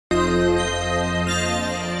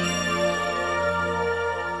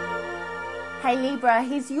Hey Libra,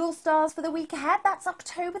 here's your stars for the week ahead. That's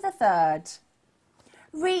October the 3rd.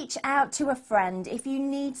 Reach out to a friend if you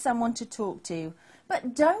need someone to talk to,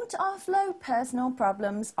 but don't offload personal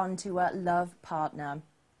problems onto a love partner.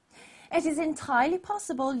 It is entirely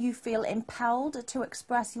possible you feel impelled to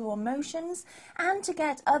express your emotions and to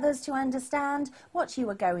get others to understand what you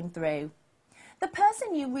are going through. The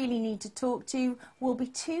person you really need to talk to will be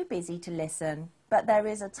too busy to listen, but there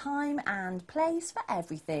is a time and place for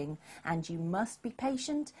everything, and you must be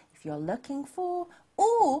patient if you're looking for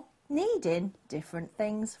or needing different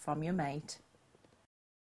things from your mate.